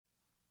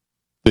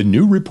The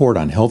new report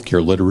on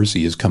healthcare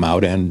literacy has come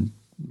out and,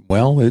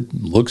 well, it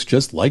looks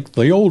just like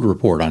the old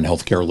report on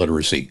healthcare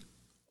literacy.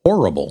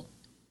 Horrible.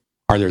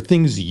 Are there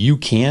things you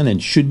can and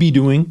should be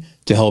doing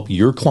to help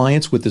your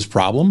clients with this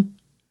problem?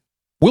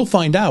 We'll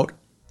find out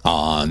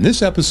on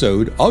this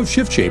episode of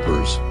Shift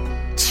Shapers.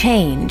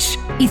 Change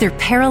either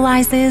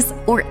paralyzes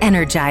or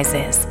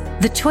energizes.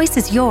 The choice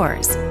is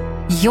yours.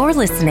 You're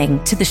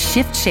listening to the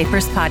Shift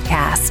Shapers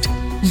podcast.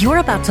 You're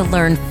about to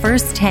learn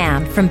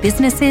firsthand from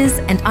businesses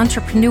and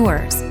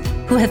entrepreneurs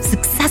who have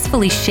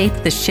successfully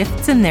shaped the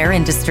shifts in their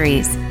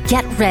industries.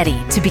 Get ready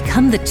to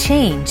become the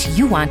change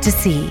you want to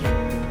see.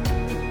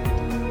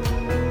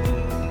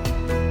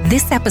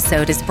 This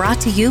episode is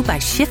brought to you by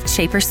Shift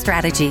Shaper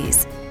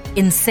Strategies.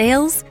 In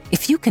sales,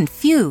 if you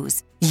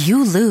confuse,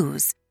 you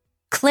lose.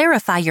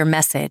 Clarify your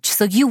message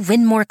so you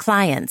win more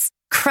clients,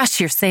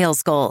 crush your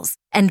sales goals,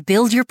 and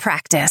build your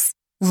practice.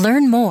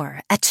 Learn more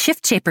at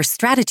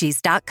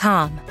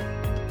shiftshaperstrategies.com.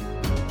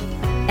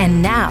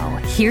 And now,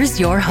 here's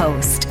your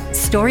host,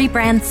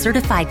 StoryBrand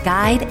Certified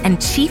Guide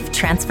and Chief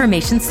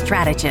Transformation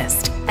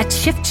Strategist at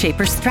Shift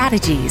Shaper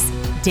Strategies,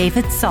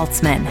 David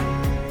Saltzman.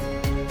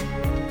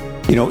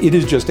 You know, it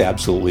is just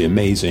absolutely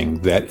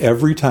amazing that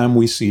every time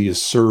we see a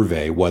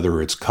survey,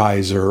 whether it's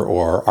Kaiser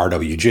or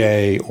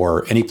RWJ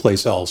or any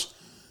place else,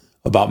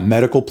 about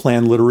medical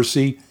plan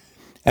literacy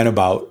and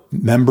about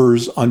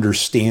members'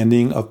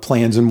 understanding of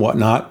plans and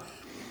whatnot,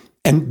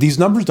 and these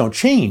numbers don't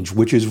change,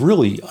 which is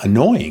really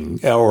annoying,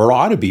 or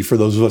ought to be for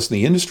those of us in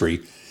the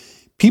industry.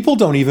 People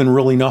don't even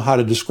really know how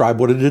to describe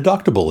what a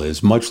deductible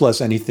is, much less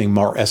anything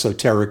more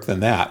esoteric than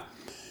that.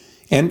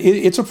 And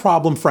it's a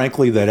problem,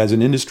 frankly, that as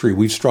an industry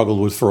we've struggled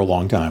with for a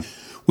long time.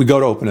 We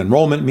go to open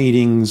enrollment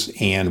meetings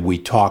and we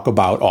talk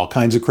about all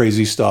kinds of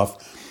crazy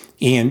stuff.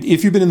 And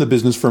if you've been in the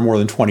business for more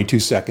than 22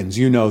 seconds,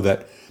 you know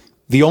that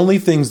the only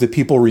things that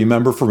people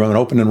remember from an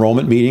open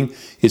enrollment meeting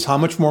is how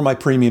much more my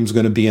premium is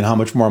going to be and how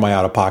much more my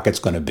out-of-pocket's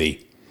going to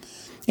be.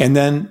 And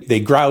then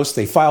they grouse,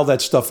 they file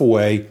that stuff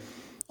away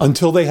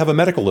until they have a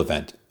medical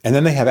event. And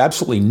then they have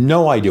absolutely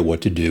no idea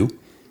what to do.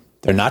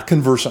 They're not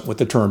conversant with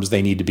the terms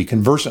they need to be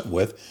conversant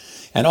with.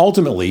 And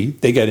ultimately,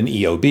 they get an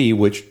EOB,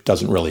 which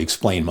doesn't really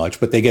explain much,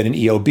 but they get an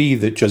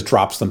EOB that just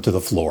drops them to the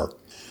floor.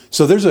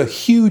 So there's a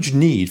huge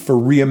need for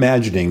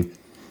reimagining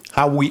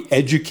how we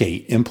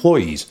educate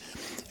employees.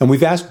 And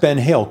we've asked Ben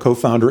Hale,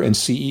 co-founder and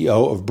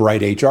CEO of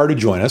Bright HR, to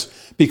join us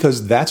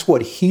because that's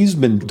what he's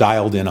been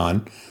dialed in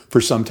on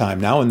for some time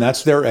now, and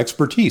that's their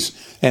expertise.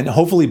 And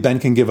hopefully Ben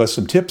can give us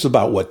some tips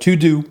about what to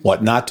do,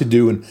 what not to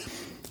do, and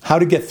how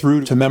to get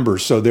through to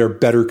members so they're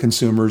better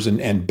consumers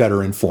and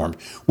better informed.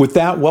 With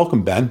that,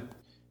 welcome, Ben.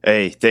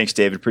 Hey, thanks,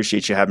 David.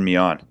 Appreciate you having me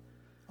on.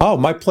 Oh,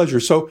 my pleasure.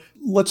 So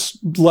let's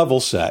level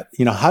set.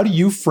 How do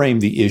you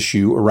frame the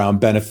issue around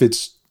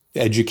benefits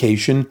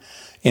education,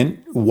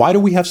 and why do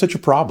we have such a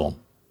problem?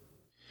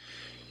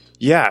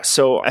 Yeah,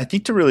 so I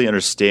think to really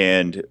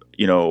understand,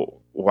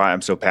 why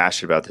I'm so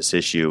passionate about this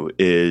issue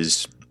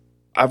is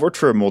I've worked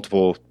for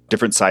multiple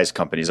different size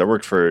companies. I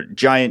worked for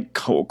giant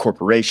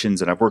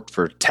corporations, and I've worked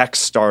for tech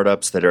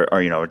startups that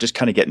are just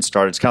kind of getting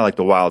started. It's kind of like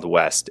the Wild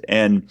West.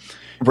 And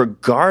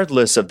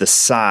regardless of the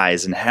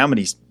size and how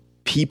many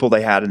people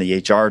they had in the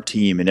HR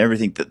team and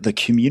everything, the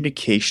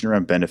communication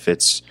around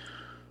benefits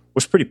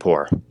was pretty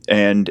poor.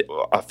 And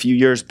a few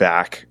years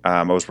back,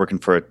 I was working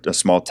for a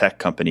small tech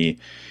company,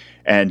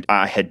 and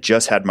I had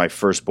just had my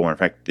firstborn. In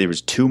fact, it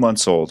was 2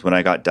 months old when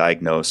I got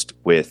diagnosed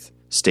with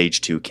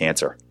stage 2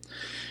 cancer.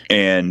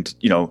 And,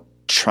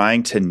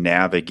 trying to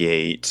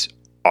navigate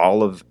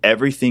all of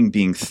everything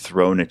being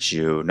thrown at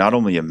you, not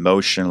only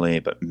emotionally,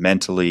 but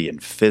mentally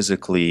and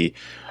physically,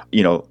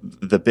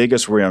 the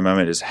biggest worry on my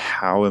mind is,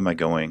 how am I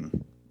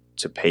going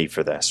to pay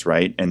for this,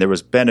 right? And there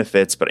was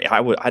benefits, but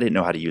I didn't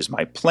know how to use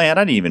my plan.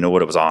 I didn't even know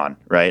what it was on,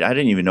 right? I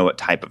didn't even know what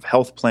type of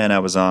health plan I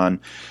was on,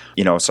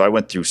 so I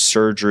went through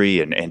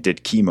surgery and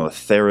did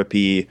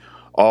chemotherapy,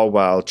 all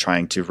while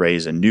trying to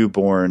raise a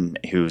newborn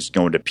who's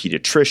going to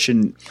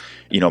pediatrician.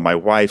 My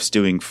wife's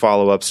doing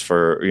follow-ups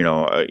for,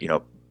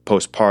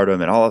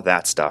 postpartum and all of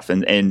that stuff.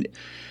 And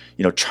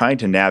trying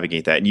to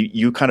navigate that. And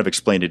you kind of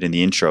explained it in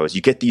the intro, is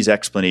you get these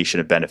explanation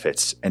of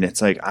benefits, and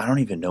it's like, I don't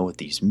even know what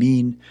these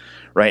mean,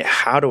 right?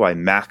 How do I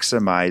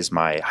maximize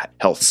my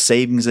health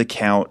savings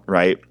account,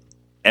 right?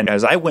 And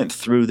as I went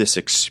through this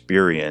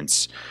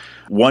experience,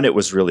 one, it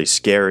was really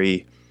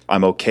scary.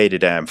 I'm okay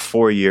today. I'm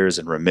 4 years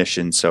in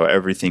remission, so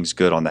everything's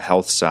good on the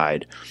health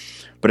side.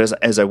 But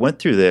as I went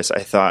through this, I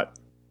thought,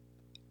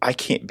 I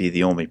can't be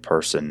the only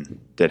person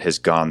that has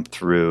gone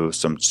through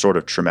some sort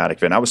of traumatic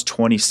event. I was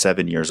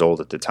 27 years old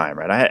at the time,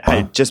 right? I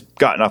had just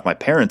gotten off my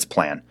parents'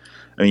 plan,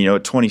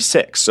 at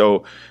 26.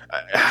 So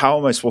how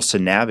am I supposed to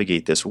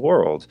navigate this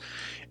world?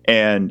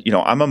 And,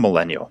 I'm a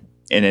millennial.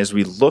 And as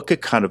we look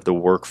at kind of the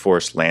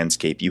workforce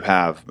landscape, you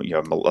have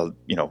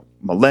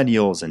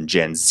millennials and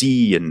Gen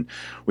Z, and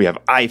we have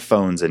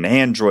iPhones and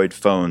Android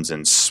phones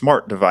and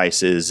smart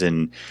devices,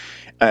 and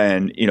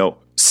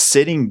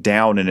sitting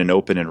down in an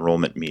open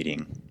enrollment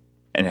meeting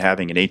and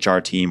having an HR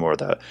team or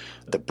the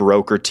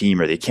broker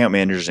team or the account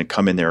managers and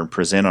come in there and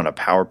present on a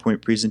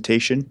PowerPoint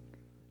presentation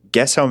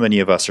guess how many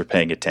of us are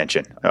paying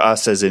attention?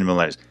 Us as in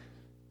millennials,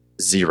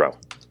 0.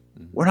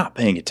 We're not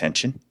paying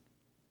attention,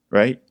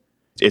 right?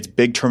 It's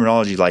big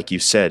terminology, like you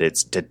said.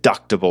 It's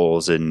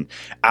deductibles and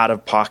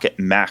out-of-pocket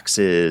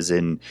maxes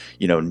and,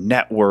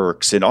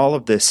 networks and all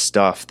of this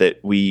stuff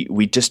that we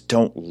just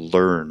don't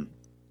learn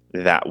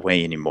that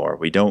way anymore.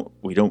 We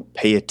don't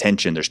pay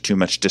attention. There's too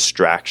much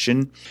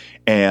distraction.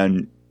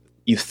 And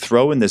you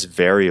throw in this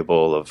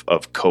variable of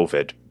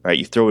COVID, right?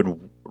 You throw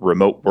in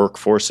remote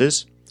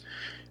workforces,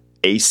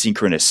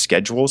 asynchronous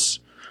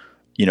schedules,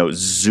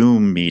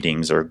 Zoom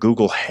meetings or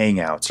Google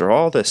Hangouts or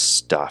all this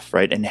stuff,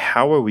 right? And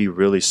how are we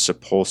really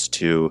supposed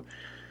to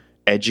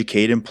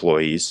educate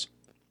employees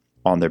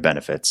on their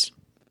benefits,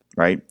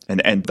 right?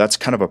 And that's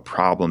kind of a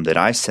problem that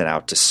I set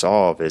out to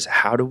solve, is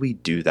how do we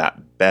do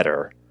that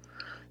better,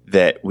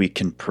 that we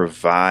can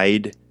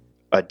provide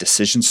a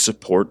decision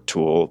support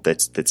tool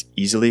that's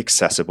easily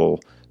accessible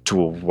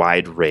to a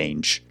wide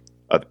range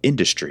of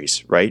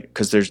industries, right?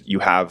 Because you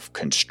have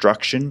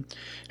construction.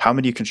 How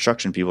many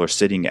construction people are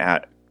sitting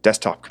at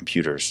desktop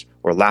computers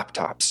or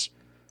laptops,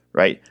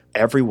 right?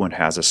 Everyone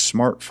has a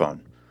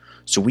smartphone.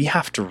 So we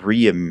have to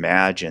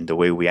reimagine the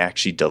way we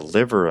actually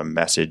deliver a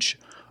message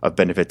of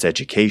benefits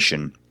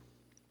education,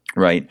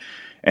 right?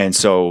 And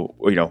so,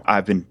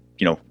 I've been,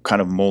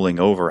 kind of mulling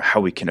over how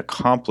we can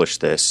accomplish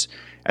this.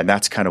 And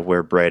that's kind of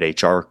where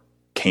Bright HR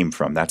came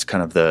from. That's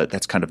kind of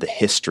the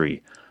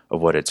history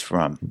of what it's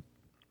from.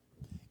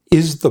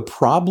 Is the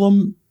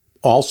problem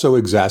also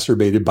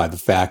exacerbated by the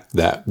fact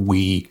that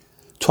we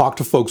talk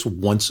to folks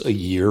once a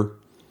year,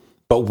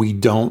 but we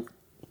don't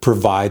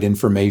provide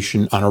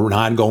information on an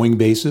ongoing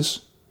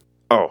basis?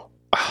 Oh,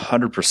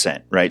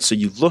 100%, right? So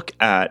you look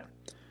at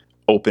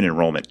open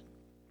enrollment.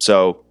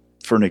 So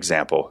for an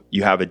example,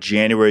 you have a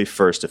January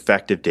 1st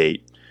effective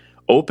date.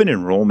 Open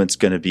enrollment's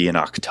going to be in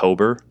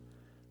October,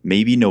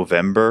 maybe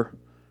November,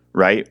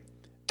 right?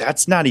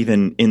 That's not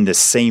even in the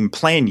same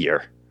plan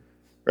year,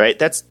 right?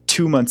 That's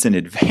 2 months in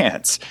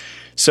advance.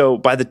 So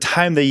by the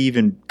time they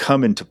even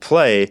come into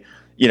play,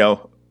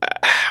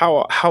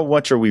 how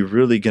much are we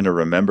really going to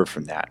remember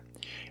from that?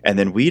 And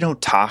then we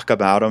don't talk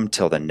about them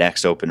till the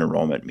next open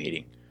enrollment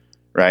meeting,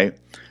 right?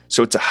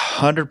 So it's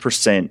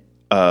 100%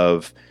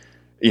 of,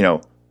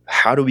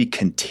 how do we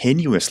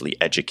continuously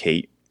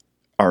educate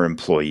our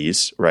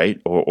employees,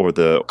 right? Or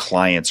the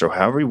clients, or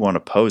however you want to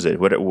pose it,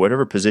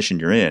 whatever position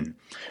you're in,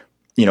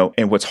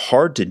 and what's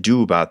hard to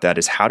do about that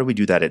is how do we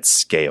do that at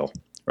scale,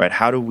 right?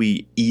 How do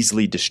we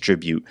easily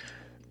distribute,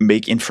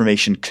 make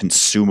information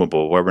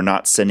consumable, where we're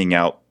not sending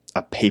out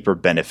a paper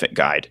benefit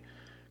guide?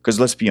 Because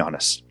let's be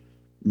honest,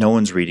 no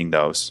one's reading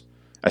those.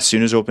 As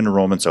soon as open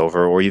enrollment's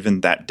over, or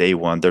even that day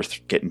one, they're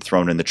getting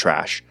thrown in the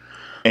trash.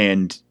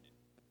 And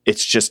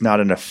it's just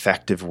not an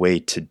effective way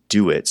to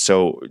do it.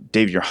 So,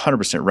 Dave, you're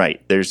 100% right.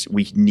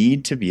 We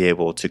need to be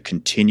able to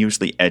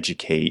continuously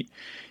educate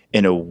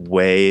in a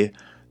way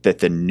that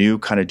the new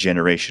kind of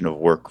generation of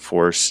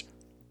workforce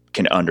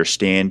can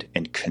understand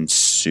and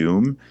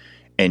consume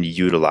and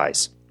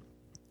utilize.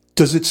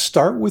 Does it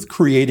start with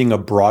creating a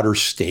broader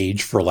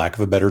stage, for lack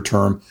of a better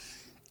term,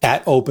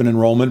 at open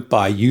enrollment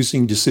by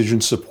using decision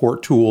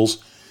support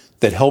tools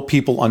that help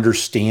people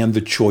understand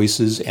the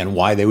choices and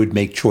why they would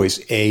make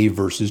choice A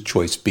versus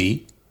choice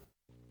B?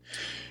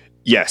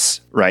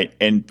 Yes, right.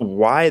 And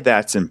why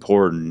that's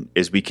important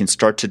is we can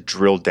start to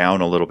drill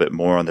down a little bit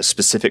more on the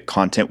specific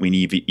content we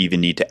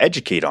even need to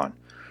educate on,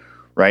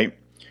 right?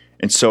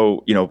 And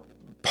so,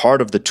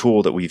 part of the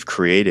tool that we've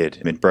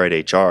created in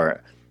Bright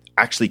HR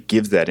actually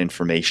gives that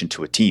information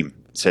to a team.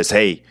 It says,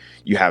 hey,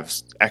 you have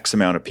X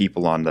amount of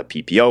people on the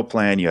PPO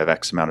plan, you have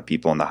X amount of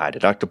people on the high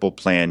deductible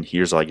plan,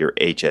 here's all your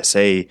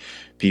HSA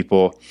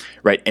people,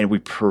 right? And we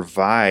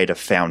provide a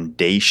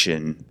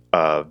foundation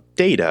of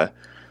data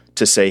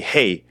to say,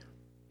 hey,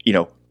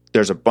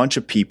 there's a bunch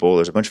of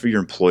your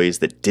employees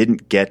that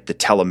didn't get the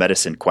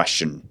telemedicine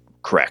question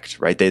correct,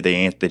 right? They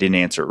didn't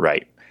answer it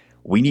right.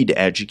 We need to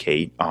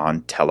educate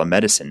on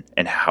telemedicine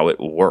and how it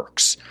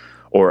works,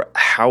 or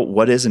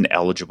what is an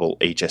eligible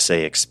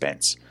HSA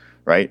expense,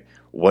 right?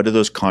 What do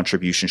those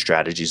contribution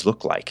strategies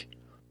look like?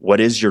 What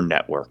is your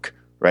network,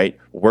 right?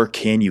 Where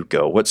can you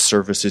go? What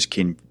services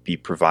can be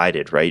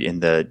provided, right?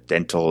 In the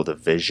dental, the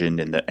vision,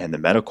 and the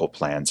medical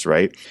plans,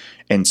 right?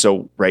 And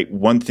so, right,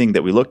 one thing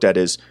that we looked at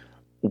is,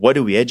 what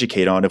do we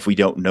educate on if we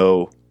don't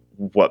know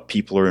what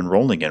people are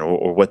enrolling in,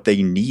 or what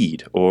they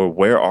need, or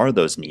where are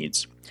those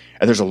needs?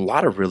 And there's a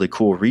lot of really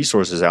cool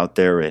resources out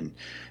there, and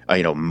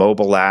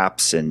mobile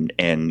apps,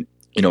 and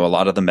a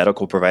lot of the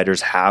medical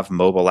providers have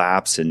mobile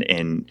apps,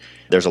 and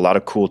there's a lot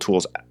of cool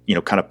tools,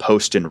 kind of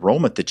post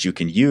enrollment that you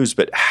can use.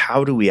 But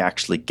how do we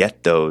actually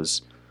get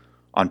those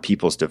on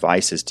people's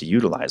devices to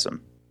utilize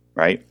them,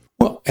 right?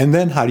 Well, and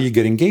then how do you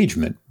get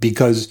engagement?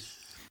 Because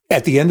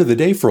at the end of the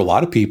day, for a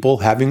lot of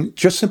people,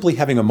 simply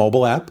having a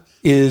mobile app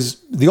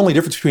is the only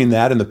difference between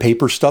that and the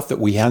paper stuff that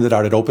we handed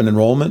out at open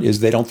enrollment is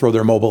they don't throw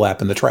their mobile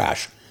app in the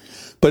trash.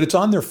 But it's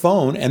on their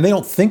phone, and they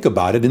don't think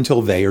about it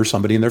until they or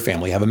somebody in their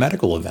family have a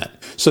medical event.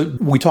 So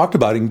we talked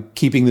about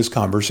keeping this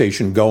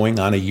conversation going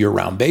on a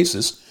year-round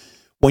basis.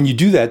 When you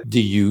do that, do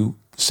you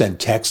send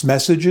text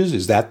messages?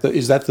 Is that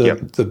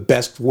the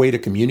best way to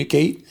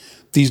communicate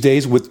these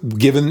days with,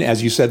 given,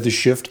 as you said, the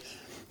shift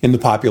in the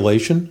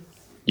population?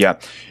 Yeah,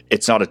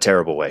 it's not a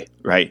terrible way,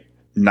 right?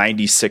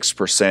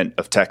 96%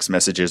 of text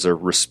messages are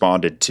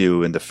responded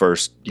to in the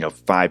first,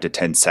 5 to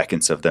 10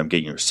 seconds of them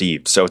getting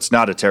received. So it's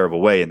not a terrible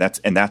way. And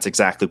that's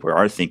exactly where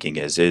our thinking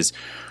is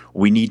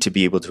we need to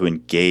be able to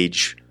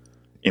engage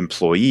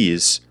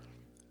employees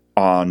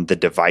on the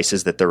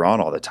devices that they're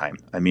on all the time.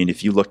 I mean,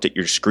 if you looked at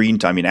your screen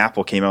time,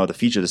 Apple came out with a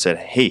feature that said,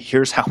 hey,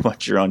 here's how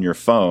much you're on your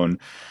phone.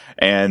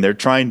 And they're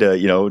trying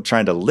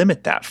to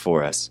limit that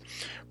for us.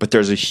 But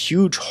there's a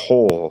huge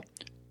hole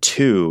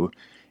too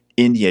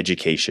in the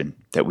education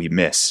that we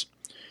miss.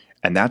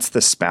 And that's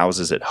the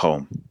spouses at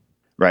home,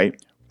 right?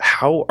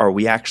 How are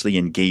we actually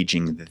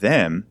engaging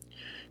them?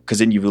 Because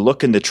then you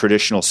look in the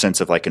traditional sense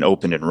of like an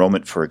open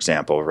enrollment, for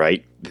example,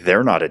 right?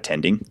 They're not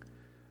attending.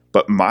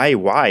 But my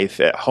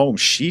wife at home,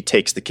 she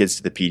takes the kids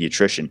to the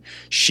pediatrician.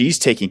 She's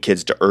taking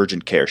kids to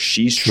urgent care.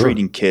 She's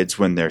treating kids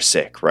when they're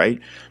sick, right?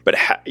 But,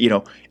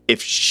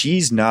 if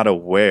she's not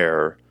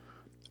aware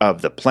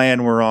of the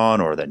plan we're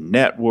on or the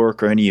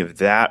network or any of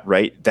that,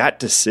 right? That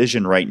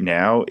decision right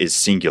now is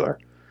singular.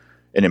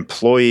 An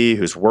employee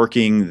who's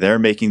working, they're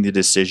making the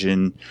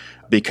decision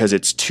because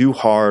it's too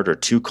hard or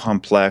too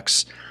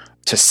complex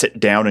to sit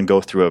down and go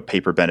through a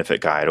paper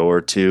benefit guide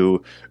or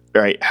to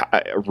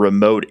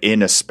remote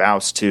in a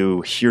spouse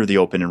to hear the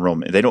open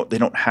enrollment. They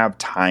don't have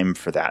time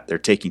for that. They're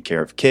taking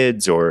care of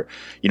kids or,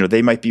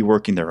 they might be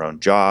working their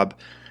own job.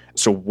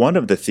 So one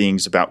of the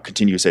things about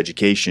continuous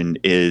education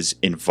is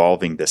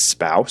involving the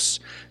spouse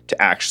to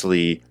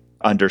actually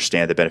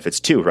understand the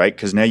benefits too, right?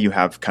 Because now you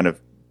have kind of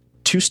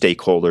two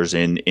stakeholders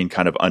in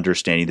kind of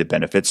understanding the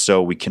benefits,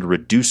 so we can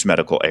reduce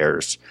medical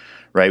errors,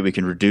 right? We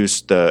can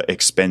reduce the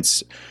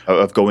expense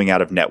of going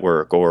out of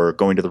network or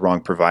going to the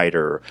wrong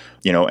provider,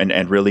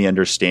 and really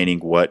understanding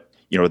what,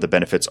 the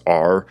benefits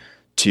are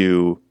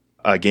to,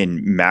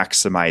 again,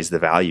 maximize the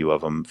value of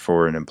them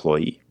for an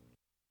employee.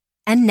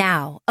 And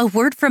now, a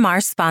word from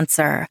our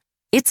sponsor.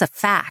 It's a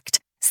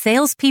fact.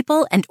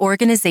 Salespeople and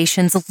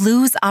organizations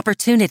lose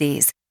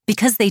opportunities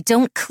because they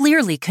don't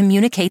clearly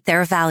communicate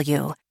their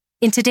value.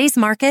 In today's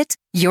market,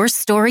 your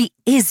story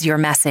is your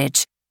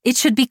message. It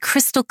should be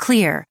crystal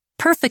clear,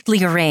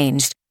 perfectly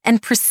arranged, and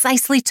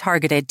precisely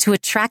targeted to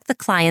attract the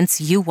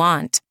clients you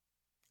want.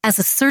 As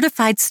a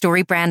certified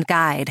story brand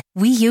guide,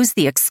 we use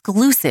the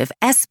exclusive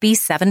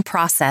SB7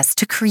 process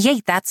to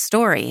create that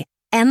story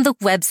and the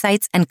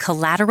websites and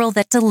collateral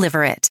that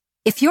deliver it.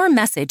 If your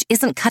message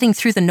isn't cutting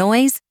through the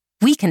noise,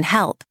 we can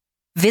help.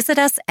 Visit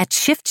us at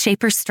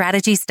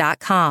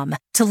shiftshaperstrategies.com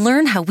to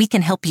learn how we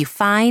can help you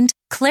find,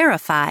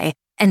 clarify,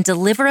 and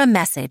deliver a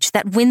message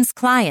that wins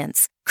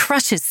clients,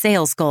 crushes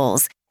sales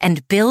goals,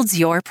 and builds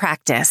your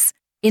practice.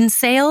 In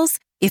sales,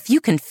 if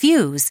you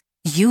confuse,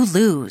 you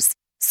lose.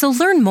 So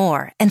learn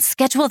more and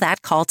schedule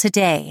that call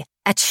today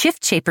at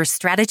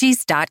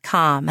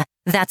shiftshaperstrategies.com.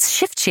 That's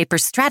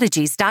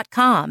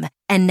shiftshaperstrategies.com.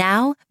 And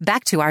now,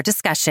 back to our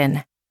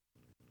discussion.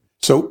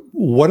 So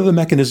what are the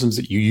mechanisms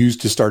that you use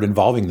to start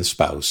involving the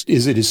spouse?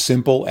 Is it as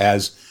simple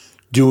as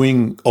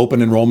doing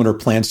open enrollment or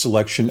plan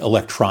selection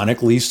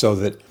electronically so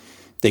that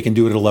they can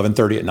do it at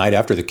 11:30 at night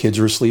after the kids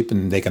are asleep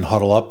and they can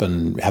huddle up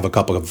and have a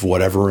cup of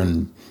whatever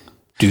and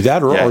do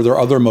that? Or are there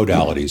other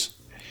modalities?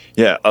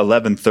 Yeah,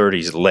 11:30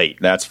 is late,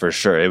 that's for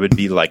sure. It would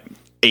be like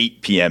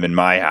 8 p.m. in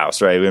my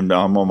house, right? I'm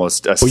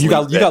almost asleep you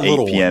got at 8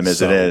 little p.m. ones, as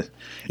so. it is.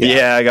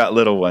 Yeah, I got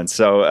little ones.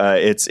 So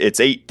it's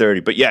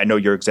 8:30. But yeah, no,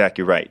 you're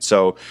exactly right.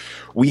 So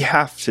we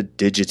have to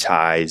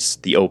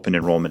digitize the open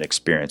enrollment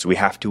experience. We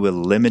have to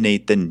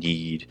eliminate the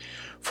need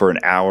for an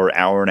hour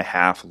and a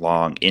half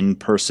long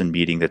in-person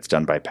meeting that's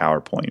done by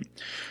PowerPoint.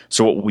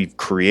 So what we've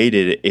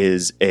created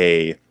is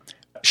a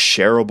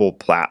shareable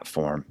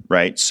platform,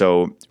 right?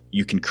 So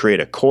you can create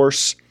a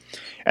course,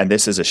 and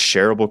this is a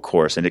shareable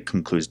course, and it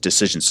includes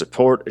decision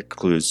support, it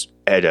includes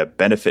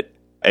benefit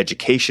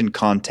education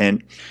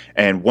content,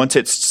 and once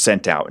it's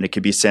sent out, and it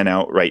can be sent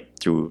out right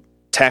through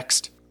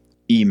text,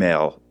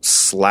 email,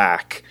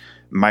 Slack,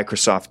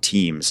 Microsoft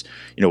Teams,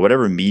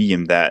 whatever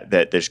medium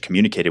that there's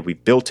communicated, we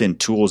built in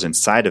tools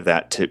inside of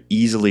that to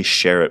easily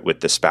share it with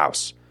the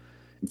spouse.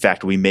 In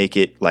fact, we make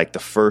it like the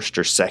first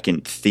or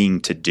second thing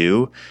to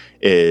do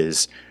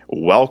is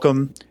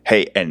welcome,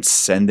 hey, and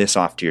send this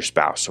off to your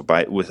spouse. So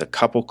with a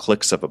couple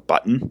clicks of a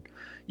button,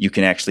 you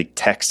can actually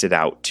text it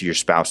out to your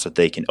spouse so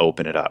they can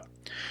open it up,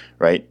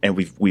 right? And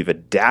we've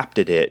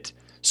adapted it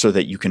so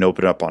that you can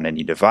open it up on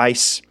any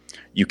device.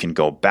 You can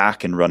go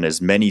back and run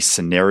as many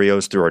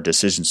scenarios through our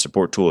decision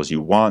support tool as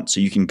you want. So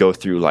you can go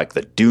through like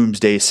the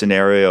doomsday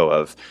scenario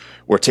of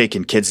we're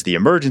taking kids to the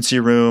emergency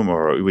room,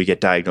 or we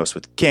get diagnosed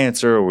with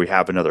cancer, or we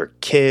have another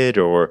kid,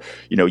 or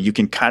you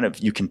can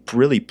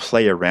really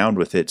play around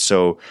with it.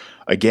 So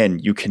again,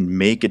 you can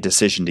make a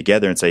decision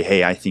together and say,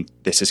 hey, I think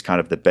this is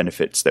kind of the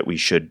benefits that we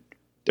should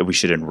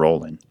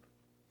enroll in.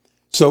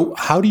 So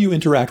how do you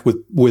interact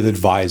with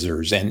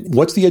advisors, and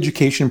what's the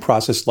education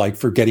process like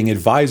for getting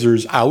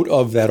advisors out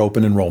of that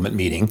open enrollment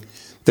meeting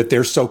that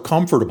they're so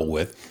comfortable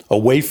with,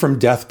 away from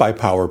death by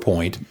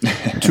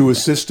PowerPoint to a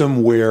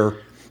system where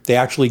they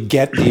actually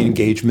get the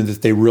engagement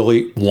that they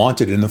really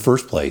wanted in the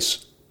first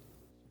place?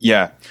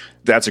 Yeah,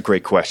 that's a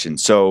great question.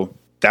 So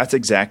that's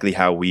exactly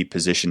how we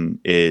position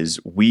is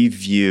we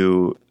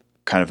view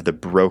kind of the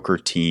broker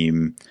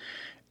team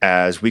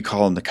as we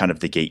call them the kind of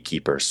the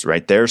gatekeepers,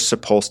 right? They're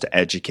supposed to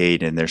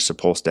educate and they're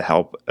supposed to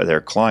help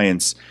their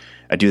clients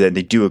do that. And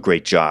they do a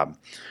great job,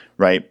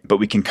 right? But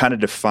we can kind of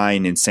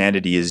define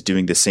insanity as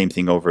doing the same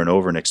thing over and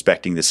over and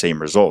expecting the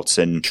same results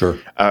and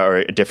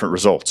or different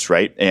results,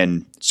 right?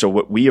 And so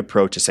what we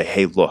approach is say,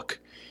 hey, look,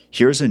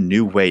 here's a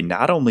new way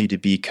not only to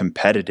be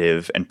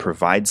competitive and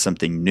provide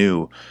something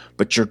new,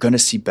 but you're going to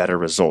see better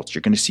results.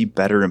 You're going to see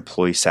better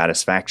employee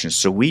satisfaction.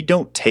 So we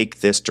don't take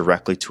this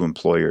directly to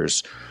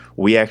employers.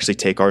 We actually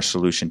take our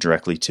solution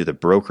directly to the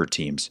broker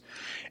teams.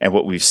 And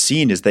what we've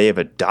seen is they have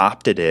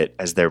adopted it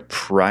as their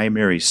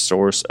primary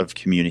source of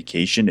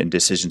communication and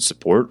decision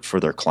support for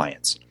their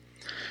clients.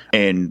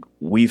 And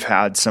we've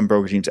had some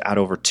broker teams add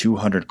over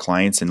 200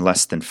 clients in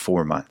less than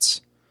 4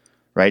 months,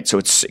 right? So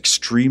it's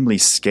extremely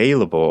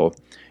scalable.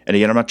 And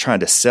again, I'm not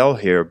trying to sell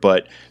here,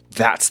 but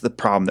that's the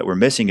problem that we're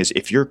missing is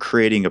if you're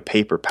creating a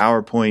paper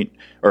PowerPoint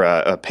or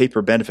a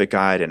paper benefit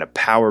guide and a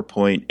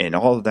PowerPoint and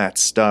all of that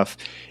stuff,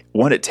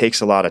 one, it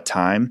takes a lot of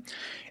time.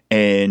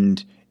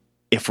 And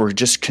if we're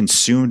just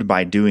consumed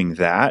by doing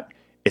that,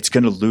 it's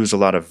going to lose a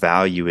lot of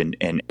value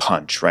and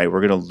punch, right?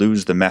 We're going to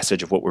lose the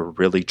message of what we're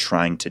really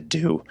trying to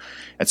do.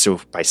 And so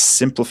by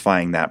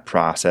simplifying that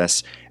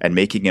process and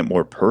making it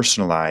more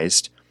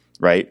personalized,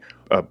 right?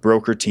 A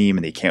broker team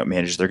and the account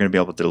managers, they're going to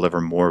be able to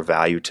deliver more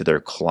value to their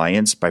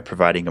clients by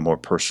providing a more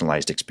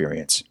personalized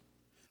experience.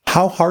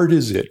 How hard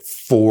is it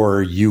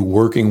for you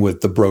working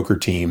with the broker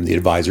team, the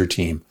advisor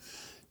team,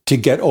 to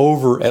get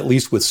over, at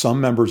least with some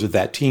members of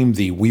that team,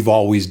 the we've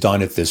always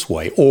done it this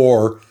way,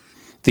 or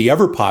the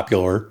ever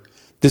popular,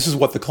 this is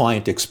what the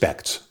client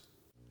expects?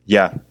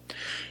 Yeah.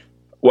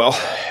 Well,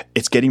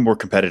 it's getting more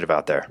competitive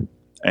out there.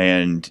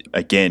 And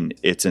again,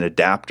 it's an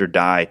adapt or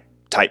die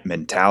type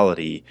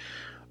mentality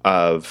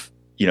of,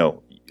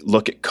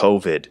 look at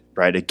COVID,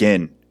 right?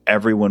 Again,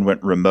 everyone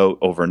went remote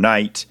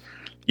overnight.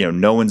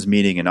 No one's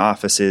meeting in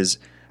offices.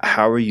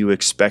 How are you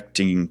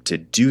expecting to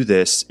do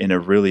this in a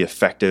really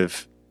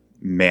effective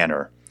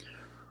manner,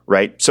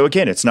 right? So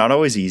again, it's not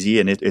always easy,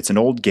 and it's an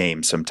old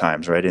game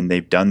sometimes, right? And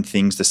they've done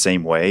things the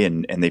same way,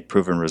 and they've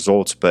proven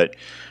results. But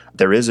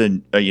there is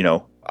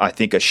I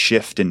think a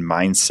shift in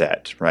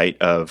mindset,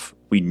 right? Of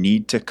we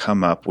need to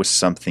come up with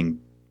something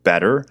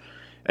better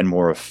and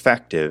more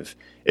effective,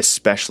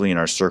 especially in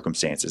our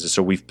circumstances.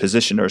 So we've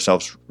positioned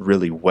ourselves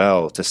really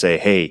well to say,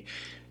 hey,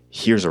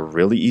 here's a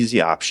really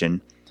easy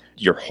option.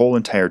 Your whole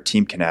entire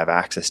team can have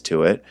access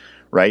to it,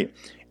 right?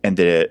 And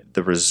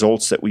the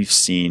results that we've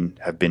seen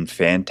have been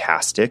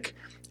fantastic.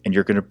 And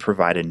you're going to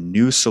provide a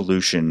new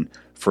solution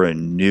for a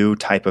new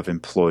type of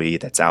employee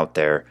that's out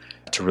there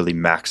to really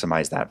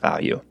maximize that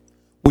value.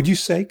 Would you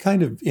say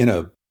kind of in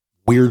a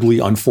weirdly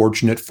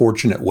unfortunate,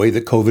 fortunate way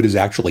that COVID has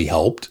actually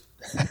helped?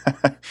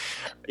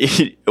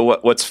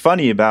 What's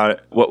funny about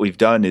what we've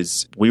done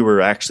is we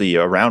were actually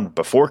around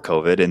before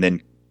COVID, and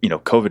then,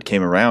 COVID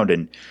came around,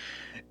 and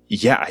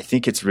I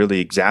think it's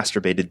really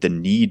exacerbated the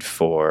need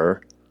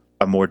for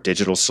a more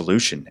digital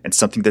solution and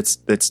something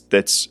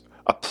that's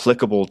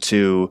applicable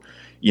to,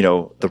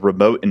 the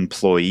remote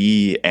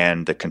employee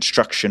and the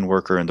construction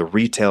worker and the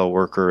retail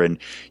worker. And,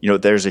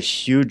 there's a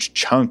huge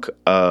chunk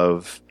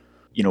of,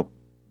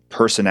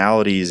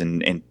 personalities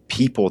and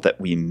people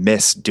that we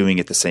miss doing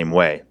it the same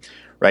way.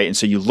 Right. And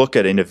so you look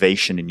at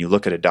innovation and you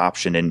look at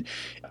adoption, and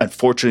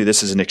unfortunately,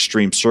 this is an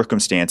extreme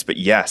circumstance. But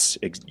yes,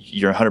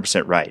 you're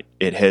 100% right.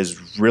 It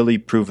has really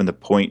proven the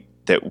point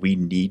that we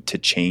need to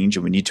change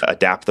and we need to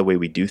adapt the way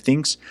we do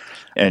things.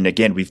 And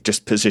again, we've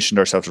just positioned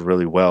ourselves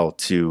really well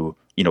to,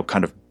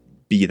 kind of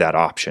be that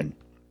option.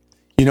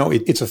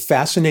 It's a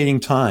fascinating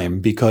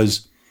time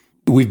because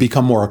we've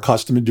become more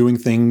accustomed to doing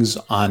things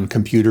on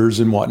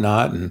computers and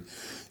whatnot,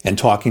 and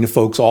talking to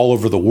folks all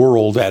over the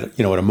world at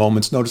a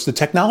moment's notice. The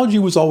technology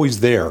was always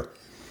there,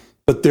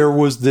 but there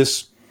was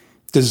this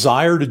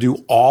desire to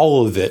do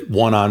all of it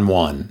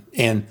one-on-one.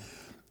 And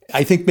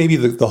I think maybe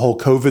the whole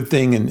COVID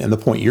thing and the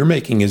point you're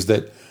making is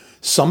that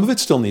some of it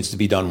still needs to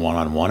be done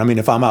one-on-one. I mean,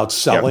 if I'm out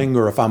selling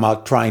or if I'm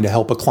out trying to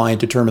help a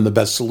client determine the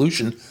best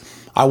solution,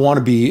 I want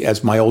to be,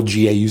 as my old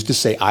GA used to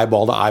say,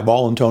 eyeball to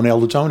eyeball and toenail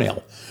to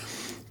toenail.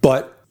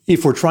 But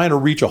if we're trying to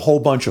reach a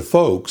whole bunch of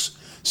folks,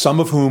 some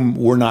of whom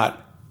were not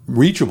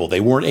reachable,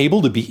 they weren't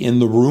able to be in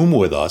the room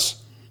with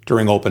us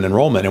during open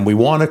enrollment, and we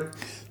want to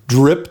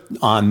drip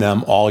on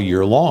them all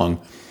year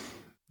long,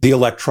 the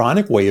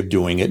electronic way of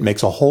doing it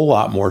makes a whole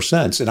lot more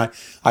sense. And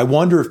I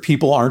wonder if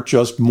people aren't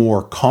just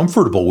more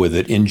comfortable with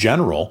it in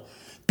general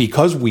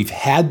because we've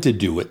had to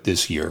do it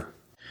this year.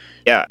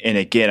 Yeah. And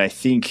again, I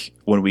think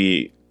when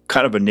we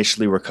kind of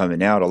initially were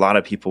coming out, a lot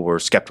of people were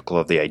skeptical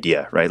of the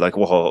idea, right? Like,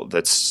 well,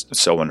 that's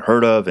so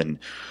unheard of. And,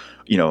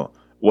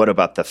 what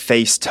about the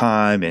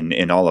FaceTime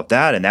and all of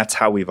that? And that's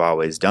how we've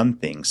always done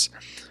things,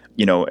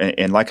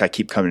 and like I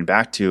keep coming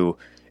back to,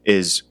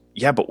 is,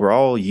 yeah, but we're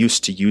all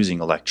used to using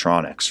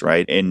electronics,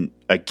 right? And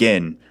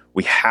again,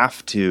 we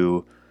have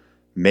to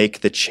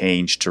make the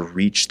change to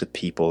reach the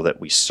people that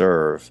we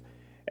serve.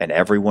 And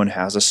everyone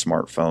has a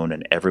smartphone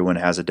and everyone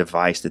has a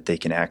device that they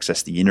can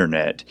access the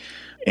internet.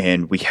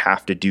 And we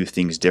have to do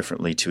things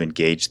differently to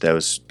engage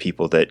those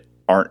people that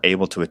aren't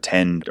able to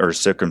attend or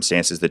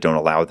circumstances that don't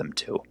allow them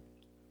to.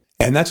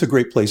 And that's a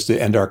great place to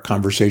end our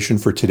conversation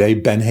for today.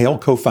 Ben Hale,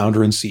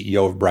 co-founder and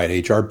CEO of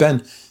Bright HR. Ben,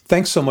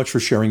 thanks so much for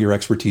sharing your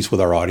expertise with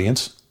our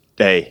audience.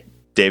 Hey,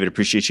 David,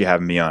 appreciate you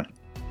having me on.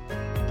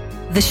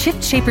 The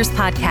Shift Shapers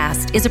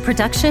podcast is a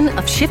production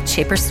of Shift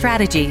Shaper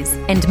Strategies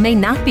and may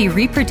not be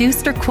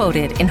reproduced or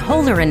quoted in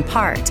whole or in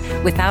part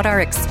without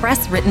our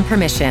express written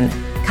permission.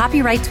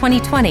 Copyright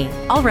 2020,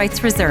 all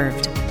rights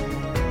reserved.